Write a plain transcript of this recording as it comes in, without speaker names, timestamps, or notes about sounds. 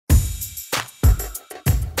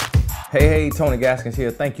Hey, Tony Gaskins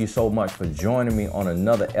here. Thank you so much for joining me on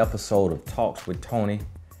another episode of Talks with Tony.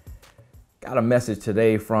 Got a message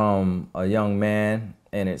today from a young man,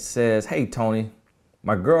 and it says, "Hey, Tony,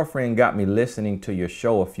 my girlfriend got me listening to your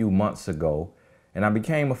show a few months ago, and I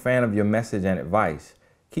became a fan of your message and advice.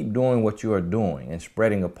 Keep doing what you are doing and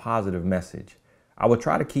spreading a positive message. I will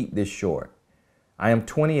try to keep this short. I am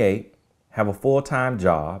 28, have a full-time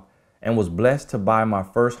job, and was blessed to buy my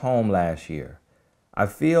first home last year. I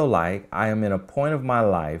feel like I am in a point of my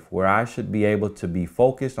life where I should be able to be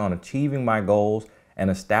focused on achieving my goals and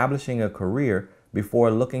establishing a career before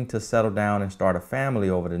looking to settle down and start a family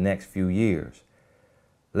over the next few years.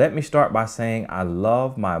 Let me start by saying I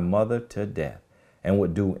love my mother to death and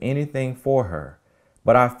would do anything for her,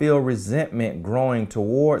 but I feel resentment growing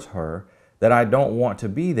towards her that I don't want to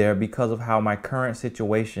be there because of how my current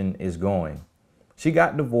situation is going. She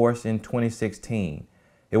got divorced in 2016.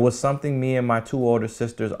 It was something me and my two older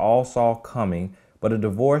sisters all saw coming, but a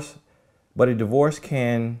divorce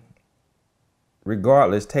can,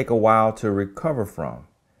 regardless, take a while to recover from.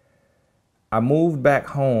 I moved back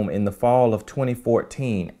home in the fall of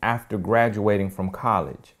 2014 after graduating from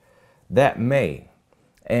college that May,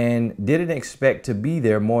 and didn't expect to be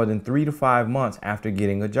there more than 3 to 5 months after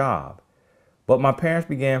getting a job. But my parents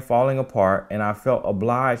began falling apart, and I felt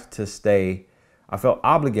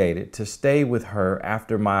obligated to stay with her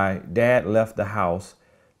after my dad left the house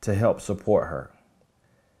to help support her.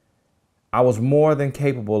 I was more than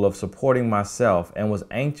capable of supporting myself and was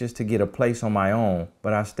anxious to get a place on my own,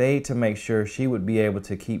 but I stayed to make sure she would be able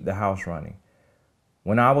to keep the house running.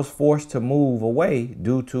 When I was forced to move away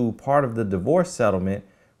due to part of the divorce settlement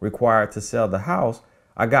required to sell the house,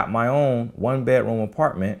 I got my own 1-bedroom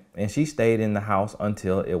apartment, and she stayed in the house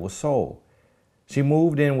until it was sold. She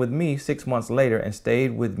moved in with me 6 months later and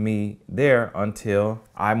stayed with me there until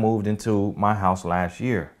I moved into my house last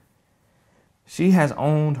year. She has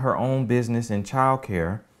owned her own business in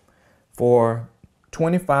childcare for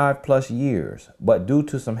 25 plus years, but due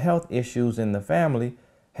to some health issues in the family,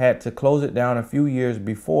 had to close it down a few years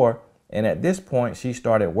before, and at this point she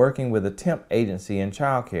started working with a temp agency in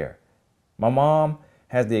childcare. My mom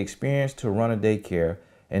has the experience to run a daycare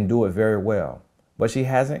and do it very well, but she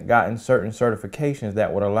hasn't gotten certain certifications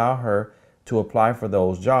that would allow her to apply for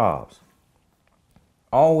those jobs.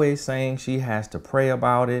 Always saying she has to pray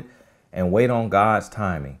about it and wait on God's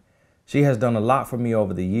timing. She has done a lot for me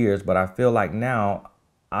over the years, but I feel like now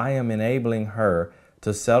I am enabling her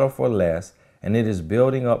to settle for less, and it is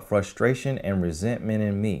building up frustration and resentment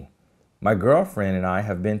in me. My girlfriend and I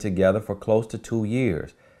have been together for close to 2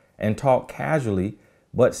 years and talk casually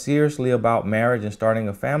but seriously about marriage and starting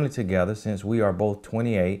a family together since we are both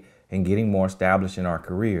 28 and getting more established in our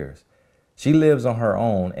careers. She lives on her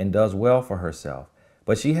own and does well for herself,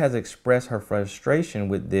 but she has expressed her frustration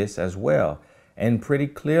with this as well and pretty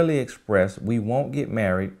clearly expressed we won't get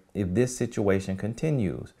married if this situation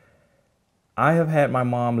continues. I have had my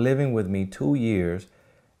mom living with me 2 years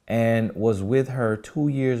and was with her 2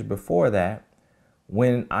 years before that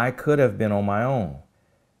when I could have been on my own.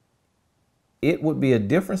 It would be a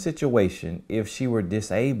different situation if she were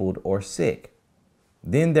disabled or sick.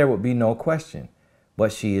 Then there would be no question,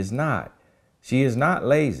 but she is not. She is not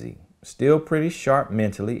lazy, still pretty sharp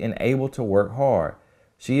mentally and able to work hard.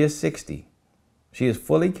 She is 60. She is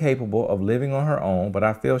fully capable of living on her own, but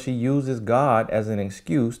I feel she uses God as an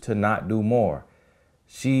excuse to not do more.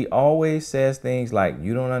 She always says things like,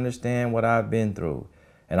 "You don't understand what I've been through,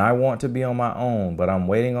 and I want to be on my own, but I'm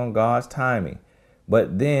waiting on God's timing."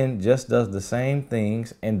 But then just does the same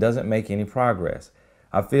things and doesn't make any progress.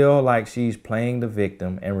 I feel like she's playing the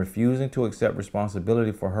victim and refusing to accept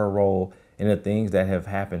responsibility for her role in the things that have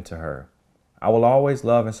happened to her. I will always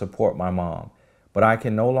love and support my mom, but I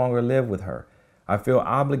can no longer live with her. I feel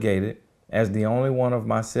obligated as the only one of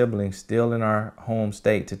my siblings still in our home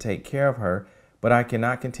state to take care of her, but I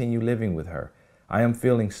cannot continue living with her. I am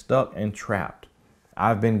feeling stuck and trapped.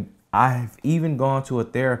 I've even gone to a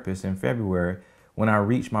therapist in February when I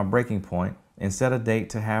reached my breaking point and set a date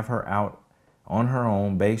to have her out on her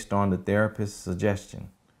own based on the therapist's suggestion.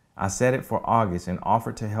 I set it for August and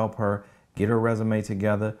offered to help her get her resume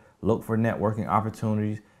together, look for networking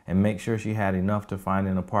opportunities, and make sure she had enough to find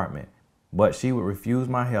an apartment. But she would refuse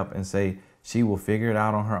my help and say she will figure it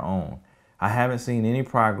out on her own. I haven't seen any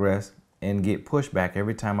progress and get pushback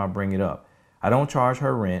every time I bring it up. I don't charge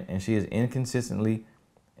her rent, and she inconsistently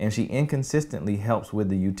helps with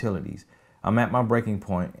the utilities. I'm at my breaking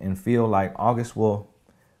point and feel like August will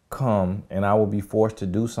come and I will be forced to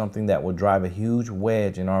do something that will drive a huge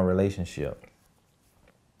wedge in our relationship.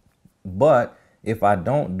 But if I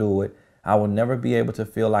don't do it, I will never be able to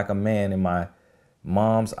feel like a man in my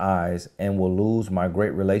mom's eyes and will lose my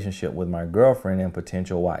great relationship with my girlfriend and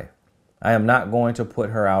potential wife. I am not going to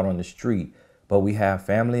put her out on the street, but we have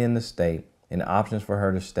family in the state and options for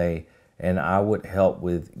her to stay, and I would help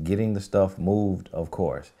with getting the stuff moved, of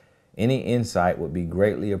course. Any insight would be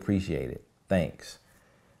greatly appreciated. Thanks.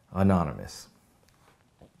 Anonymous.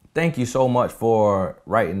 Thank you so much for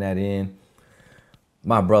writing that in,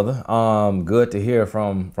 my brother. Good to hear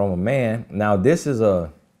from a man. Now, this is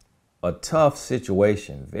a tough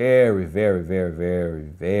situation. Very, very, very, very,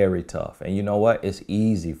 very tough. And you know what? It's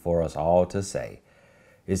easy for us all to say.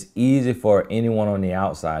 It's easy for anyone on the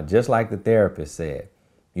outside, just like the therapist said,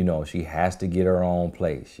 you know, she has to get her own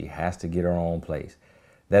place. She has to get her own place.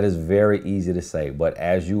 That is very easy to say. But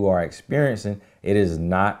as you are experiencing, it is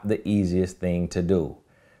not the easiest thing to do.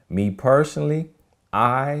 Me personally,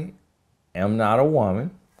 I am not a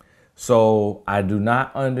woman, so I do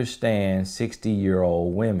not understand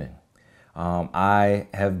 60-year-old women. I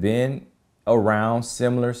have been around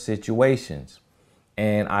similar situations,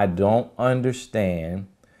 and I don't understand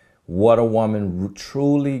what a woman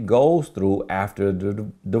truly goes through after the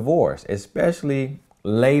divorce, especially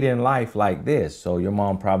late in life like this. So your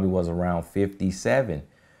mom probably was around 57,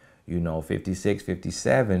 56,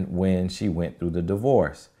 57 when she went through the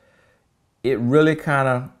divorce. It really kind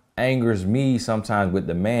of angers me sometimes with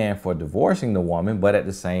the man for divorcing the woman, but at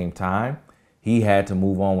the same time, he had to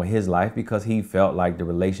move on with his life because he felt like the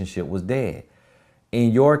relationship was dead.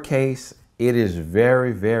 In your case, it is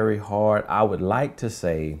very, very hard. I would like to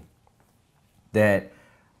say that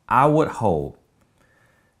I would hope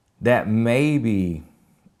that maybe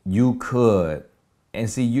you could, and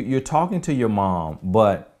see, you're talking to your mom,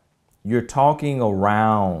 but you're talking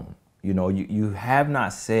around. You have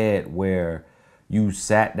not said where you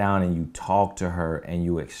sat down and you talked to her and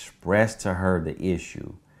you expressed to her the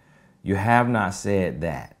issue. You have not said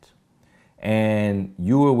that. And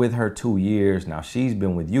you were with her 2 years. Now she's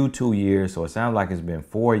been with you 2 years, so it sounds like it's been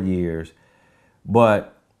 4 years.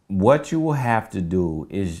 But what you will have to do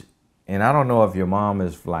is, and I don't know if your mom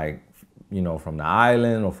is like, from the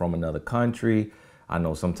island or from another country. I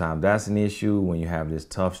know sometimes that's an issue when you have this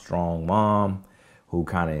tough, strong mom who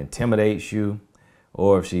kind of intimidates you,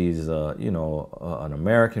 or if she's, an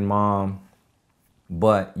American mom.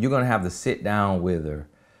 But you're going to have to sit down with her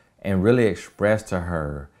and really express to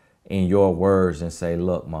her in your words and say,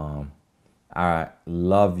 look, Mom, I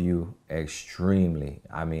love you extremely.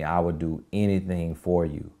 I mean, I would do anything for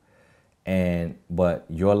you. But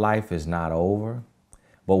your life is not over.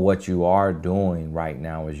 But what you are doing right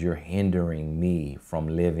now is you're hindering me from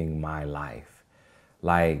living my life.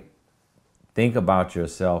 Like, think about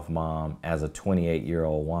yourself, Mom, as a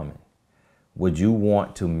 28-year-old woman. Would you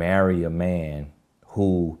want to marry a man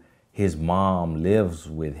who his mom lives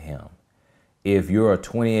with him? If you're a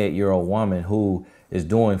 28-year-old woman who is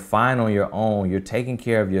doing fine on your own, you're taking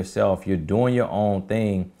care of yourself, you're doing your own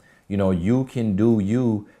thing, you can do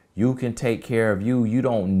you, you can take care of you, you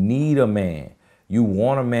don't need a man. You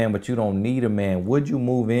want a man, but you don't need a man. Would you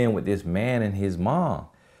move in with this man and his mom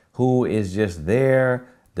who is just there,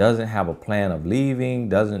 doesn't have a plan of leaving,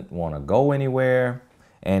 doesn't want to go anywhere,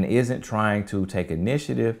 and isn't trying to take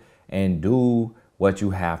initiative and do what you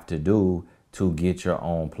have to do to get your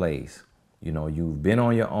own place? You've been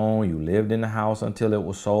on your own. You lived in the house until it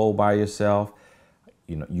was sold by yourself.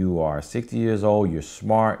 You are 60 years old. You're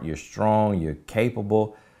smart. You're strong. You're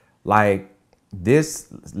capable. Like, this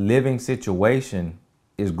living situation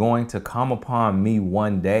is going to come upon me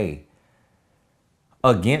one day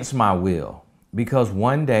against my will, because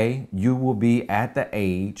one day you will be at the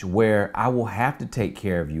age where I will have to take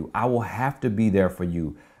care of you. I will have to be there for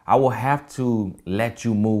you. I will have to let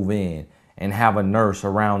you move in and have a nurse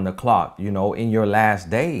around the clock, in your last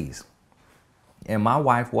days. And my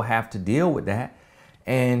wife will have to deal with that.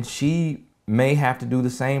 And she may have to do the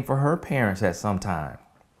same for her parents at some time,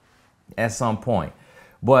 at some point.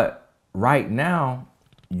 But right now,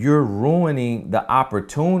 you're ruining the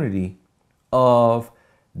opportunity of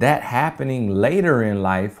that happening later in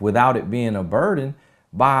life without it being a burden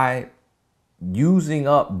by using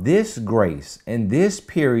up this grace and this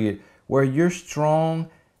period where you're strong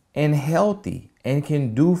and healthy and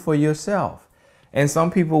can do for yourself. And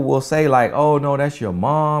some people will say like, oh no, that's your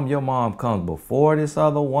mom. Your mom comes before this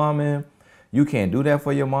other woman. You can't do that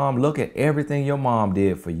for your mom. Look at everything your mom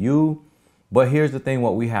did for you. But here's the thing,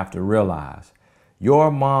 what we have to realize.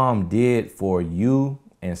 Your mom did for you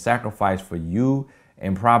and sacrificed for you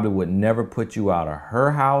and probably would never put you out of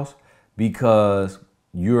her house because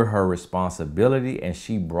you're her responsibility and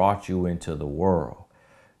she brought you into the world.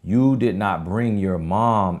 You did not bring your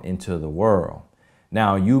mom into the world.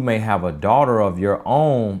 Now, you may have a daughter of your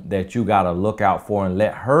own that you got to look out for and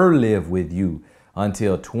let her live with you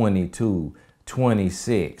until 22,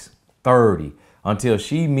 26, 30, until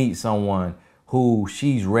she meets someone who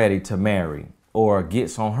she's ready to marry or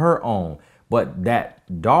gets on her own. But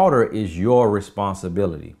that daughter is your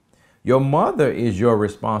responsibility. Your mother is your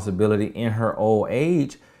responsibility in her old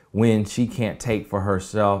age when she can't take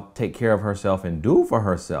care of herself and do for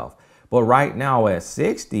herself. But right now at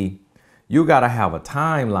 60, you got to have a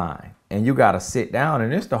timeline and you got to sit down.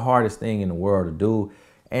 And it's the hardest thing in the world to do.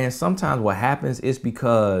 And sometimes what happens is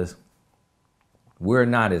because we're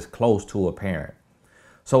not as close to a parent.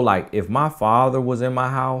 So like if my father was in my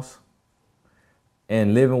house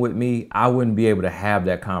and living with me, I wouldn't be able to have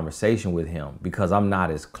that conversation with him because I'm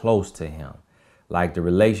not as close to him. Like the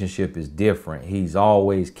relationship is different. He's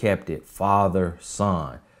always kept it father,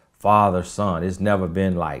 son, father, son. It's never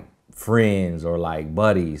been like friends or like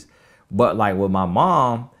buddies. But like with my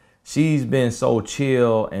mom, she's been so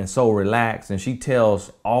chill and so relaxed, and she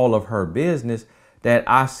tells all of her business that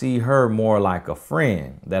I see her more like a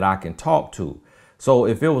friend that I can talk to. So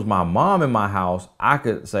if it was my mom in my house, I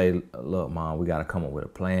could say, look, Mom, we got to come up with a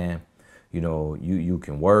plan. You know, you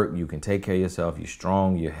can work, you can take care of yourself. You're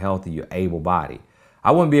strong, you're healthy, you're able-bodied.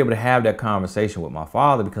 I wouldn't be able to have that conversation with my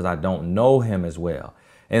father because I don't know him as well.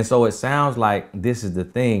 And so it sounds like this is the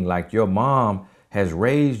thing, like your mom has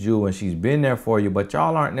raised you and she's been there for you, but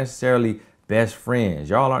y'all aren't necessarily best friends.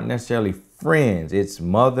 Y'all aren't necessarily friends. It's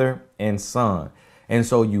mother and son. And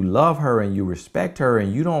so you love her and you respect her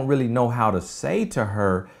and you don't really know how to say to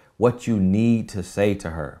her what you need to say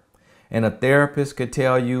to her. And a therapist could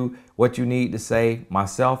tell you what you need to say.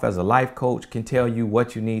 Myself as a life coach can tell you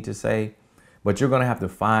what you need to say, but you're going to have to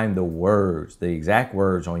find the words, the exact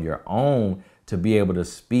words on your own to be able to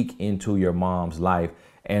speak into your mom's life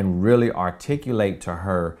and really articulate to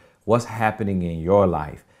her what's happening in your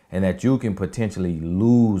life and that you can potentially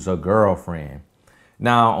lose a girlfriend.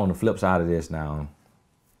 Now, on the flip side of this, now,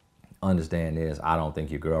 understand this. I don't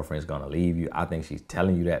think your girlfriend's going to leave you. I think she's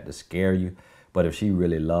telling you that to scare you. But if she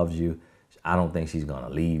really loves you, I don't think she's going to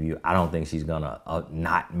leave you. I don't think she's going to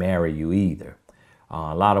not marry you either.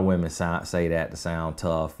 A lot of women say that to sound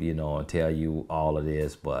tough, you know, and tell you all of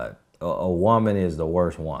this, but a woman is the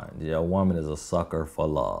worst one. A woman is a sucker for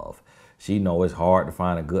love. She knows it's hard to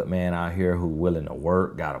find a good man out here who's willing to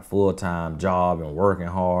work, got a full-time job and working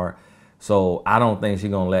hard. So I don't think she's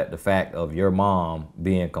going to let the fact of your mom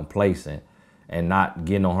being complacent and not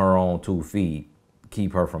getting on her own 2 feet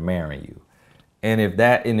keep her from marrying you. And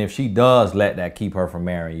if she does let that keep her from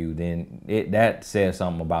marrying you, then that says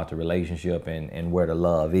something about the relationship and where the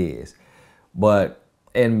love is.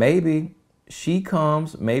 And maybe she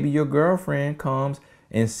comes, maybe your girlfriend comes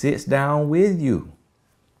and sits down with you.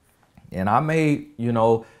 And I may, you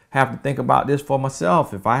know, have to think about this for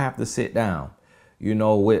myself if I have to sit down, you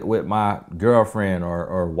know, with my girlfriend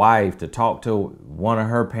or wife to talk to one of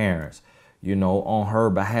her parents, you know, on her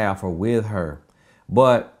behalf or with her.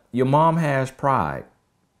 But your mom has pride,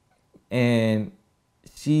 and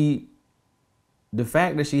the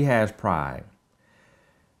fact that she has pride,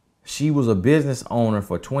 she was a business owner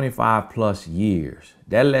for 25 plus years.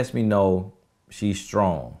 That lets me know she's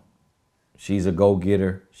strong. She's a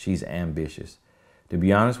go-getter. She's ambitious. To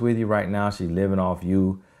be honest with you right now, she's living off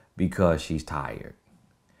you because she's tired.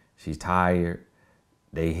 She's tired.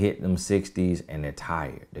 They hit them 60s and they're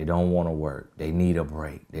tired. They don't want to work. They need a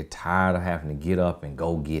break. They're tired of having to get up and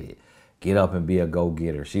go get it. Get up and be a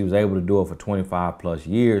go-getter. She was able to do it for 25 plus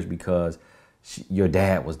years because your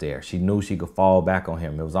dad was there. She knew she could fall back on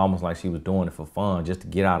him. It was almost like she was doing it for fun just to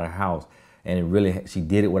get out of the house. And she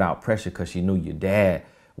did it without pressure because she knew your dad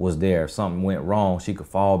was there. If something went wrong, she could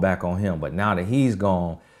fall back on him. But now that he's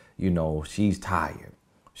gone, you know, she's tired.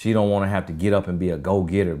 She don't want to have to get up and be a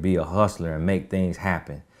go-getter, be a hustler and make things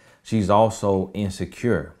happen. She's also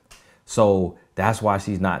insecure. So that's why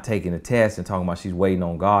she's not taking the test and talking about she's waiting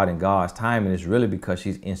on God and God's timing. It's really because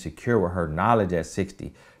she's insecure with her knowledge at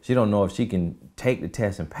 60. She don't know if she can take the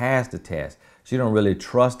test and pass the test. She don't really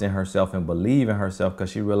trust in herself and believe in herself because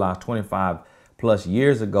she realized 25 plus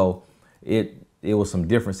years ago, it was some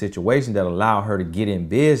different situations that allowed her to get in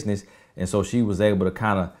business. And so she was able to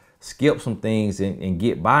kind of skip some things and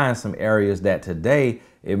get by in some areas that today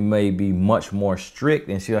it may be much more strict,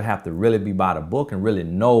 and she'll have to really be by the book and really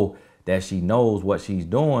know that she knows what she's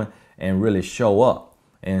doing and really show up.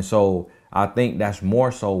 And so I think that's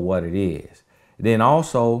more so what it is. Then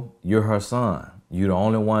also, you're her son. You're the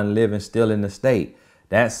only one living still in the state.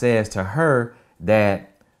 That says to her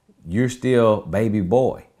that you're still baby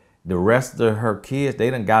boy. The rest of her kids,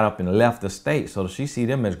 they done got up and left the state. So she see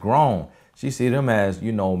them as grown. She see them as,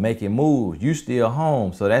 you know, making moves. You still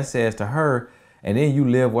home. So that says to her, and then you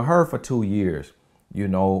live with her for 2 years, you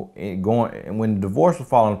know, and when the divorce was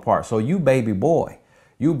falling apart. So you baby boy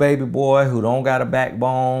who don't got a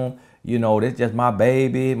backbone, you know, that's just my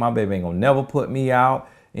baby. My baby ain't gonna never put me out.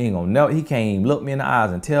 He can't even look me in the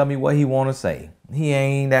eyes and tell me what he wanna say. He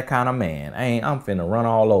ain't that kind of man. I'm finna run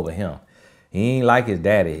all over him. He ain't like his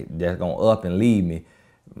daddy that's gonna up and leave me.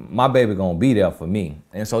 My baby gonna be there for me.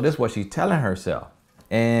 And so this is what she's telling herself.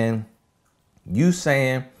 And you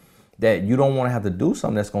saying that you don't want to have to do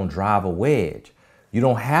something that's gonna drive a wedge. You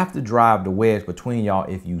don't have to drive the wedge between y'all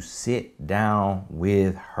if you sit down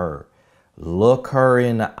with her. Look her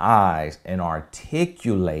in the eyes and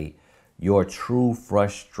articulate your true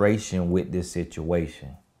frustration with this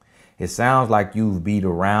situation. It sounds like you've beat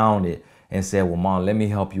around it and said, well, Mom, let me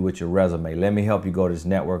help you with your resume. Let me help you go to this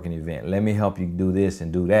networking event. Let me help you do this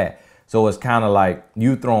and do that. So it's kind of like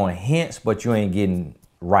you throwing hints, but you ain't getting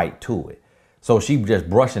right to it. So she just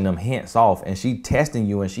brushing them hints off, and she testing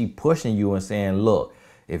you and she pushing you and saying, look,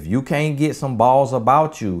 if you can't get some balls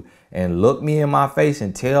about you and look me in my face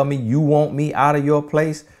and tell me you want me out of your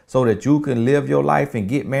place so that you can live your life and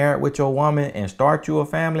get married with your woman and start you a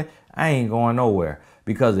family, I ain't going nowhere.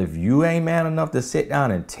 Because if you ain't man enough to sit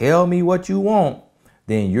down and tell me what you want,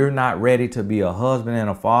 then you're not ready to be a husband and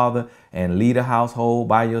a father and lead a household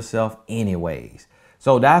by yourself anyways.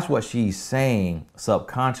 So that's what she's saying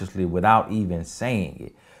subconsciously without even saying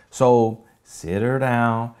it. So sit her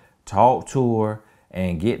down, talk to her,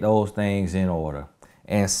 and get those things in order.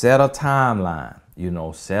 And set a timeline,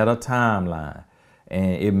 set a timeline.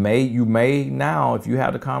 And you may now, if you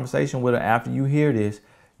have the conversation with her after you hear this,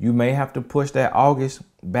 you may have to push that August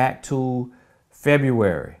back to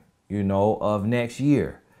February, of next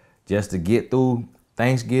year, just to get through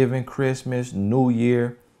Thanksgiving, Christmas, New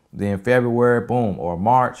Year. Then February, boom, or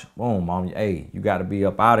March, boom, Mom, hey, you got to be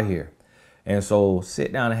up out of here. And so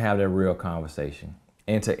sit down and have that real conversation.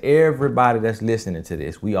 And to everybody that's listening to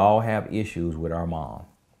this, we all have issues with our mom.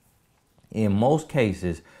 In most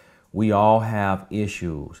cases, we all have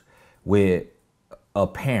issues with a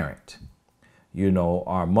parent,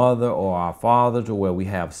 our mother or our father, to where we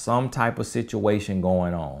have some type of situation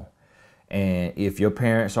going on. And if your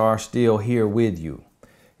parents are still here with you,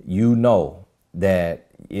 you know that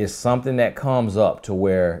it's something that comes up to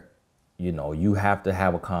where, you have to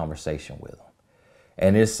have a conversation with them.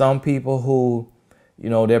 And there's some people who,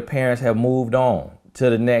 their parents have moved on to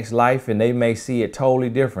the next life, and they may see it totally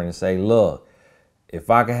different and say, look, if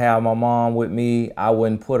I could have my mom with me, I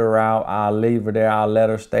wouldn't put her out. I'll leave her there. I'll let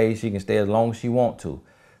her stay. She can stay as long as she wants to.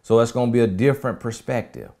 So it's going to be a different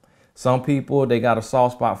perspective. Some people, they got a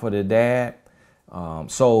soft spot for their dad.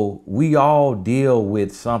 So we all deal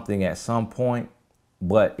with something at some point,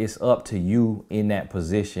 but it's up to you in that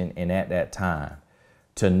position and at that time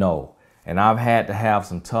to know. And I've had to have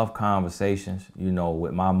some tough conversations,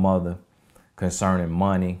 with my mother concerning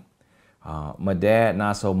money. My dad,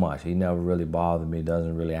 not so much. He never really bothered me,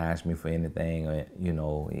 doesn't really ask me for anything.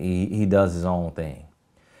 He does his own thing.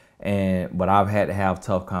 But I've had to have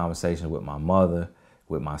tough conversations with my mother,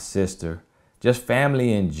 with my sister, just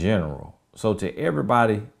family in general. So to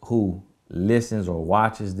everybody who listens or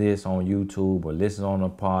watches this on YouTube or listens on a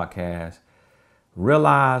podcast,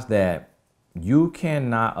 realize that you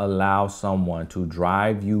cannot allow someone to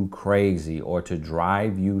drive you crazy or to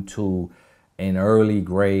drive you to an early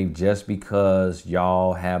grave just because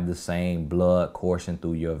y'all have the same blood coursing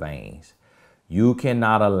through your veins. You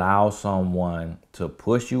cannot allow someone to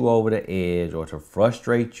push you over the edge or to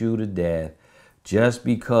frustrate you to death just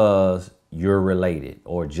because you're related,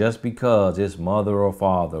 or just because it's mother or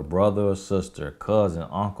father, brother or sister, cousin,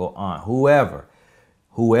 uncle, aunt,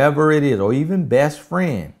 whoever it is, or even best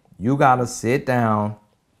friend. You got to sit down,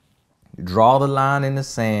 draw the line in the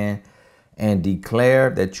sand, and declare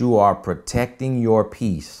that you are protecting your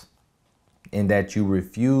peace and that you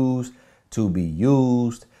refuse to be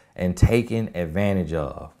used and taken advantage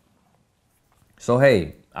of. So,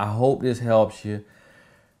 hey, I hope this helps you.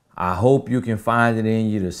 I hope you can find it in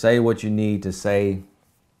you to say what you need to say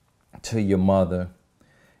to your mother.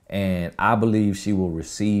 And I believe she will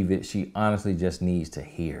receive it. She honestly just needs to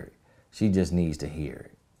hear it. She just needs to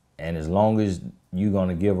hear it. And as long as you're going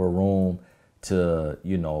to give her room to,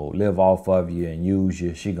 live off of you and use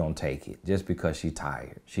you, she going to take it just because she's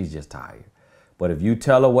tired. She's just tired. But if you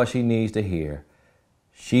tell her what she needs to hear,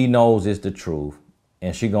 she knows it's the truth,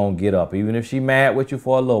 and she going to get up. Even if she mad with you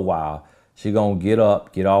for a little while, she going to get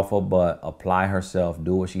up, get off her butt, apply herself,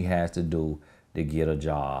 do what she has to do to get a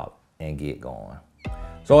job and get going.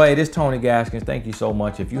 So, hey, this is Tony Gaskins. Thank you so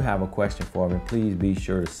much. If you have a question for me, please be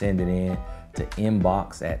sure to send it in. to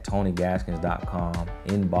inbox@TonyGaskins.com,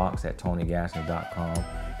 inbox@TonyGaskins.com.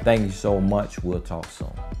 Thank you so much. We'll talk soon.